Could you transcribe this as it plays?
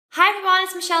Hi everyone,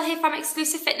 it's Michelle here from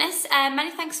Xclusiv Fitness.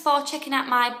 Many thanks for checking out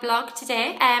my blog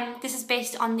today. This is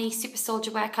based on the Super Soldier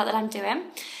workout that I'm doing.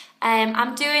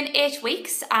 I'm doing 8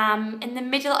 weeks. I'm in the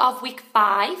middle of week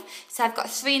 5, so I've got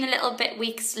 3 and a little bit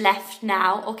weeks left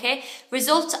now, okay?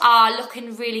 Results are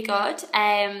looking really good.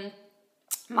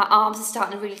 My arms are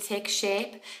starting to really take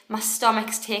shape. My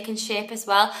stomach's taking shape as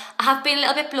well. I have been a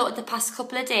little bit bloated the past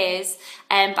couple of days,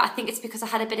 but I think it's because I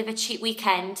had a bit of a cheat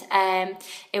weekend.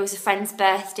 It was a friend's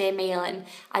birthday meal and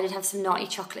I did have some naughty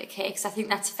chocolate cakes. I think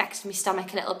that's affected my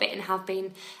stomach a little bit and have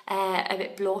been a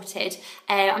bit bloated.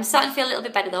 I'm starting to feel a little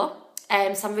bit better though.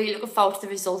 So I'm really looking forward to the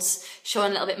results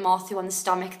showing a little bit more through on the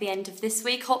stomach at the end of this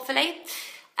week, hopefully.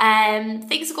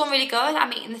 Things are going really good.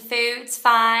 I'm eating the foods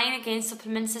fine. Again,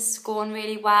 supplements is going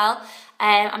really well.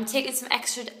 I'm taking some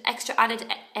extra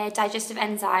added digestive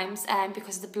enzymes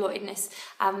because of the bloatedness.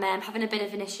 I'm having a bit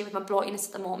of an issue with my bloatedness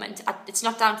at the moment. It's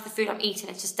not down to the food I'm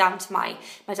eating, it's just down to my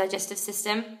digestive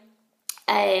system.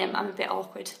 I'm a bit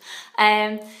awkward.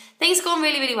 Things are going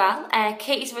really well.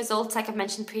 Katie's results, like I've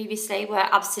mentioned previously, were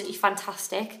absolutely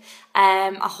fantastic.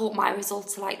 I hope my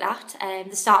results are like that.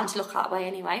 They're starting to look that way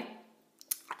anyway.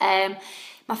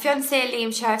 My fiance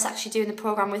Liam Sheriff's actually doing the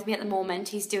programme with me at the moment.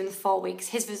 He's doing the 4 weeks.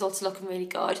 His results are looking really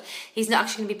good. He's not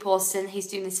actually going to be posting. He's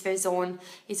doing this for his own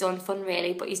fun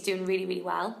really, but he's doing really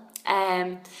well.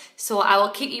 So I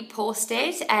will keep you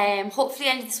posted. Hopefully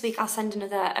end of this week I'll send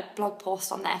a blog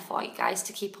post on there for you guys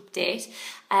to keep update.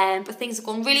 But things are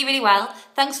going really well.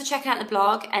 Thanks for checking out the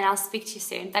blog and I'll speak to you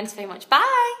soon. Thanks very much.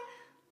 Bye!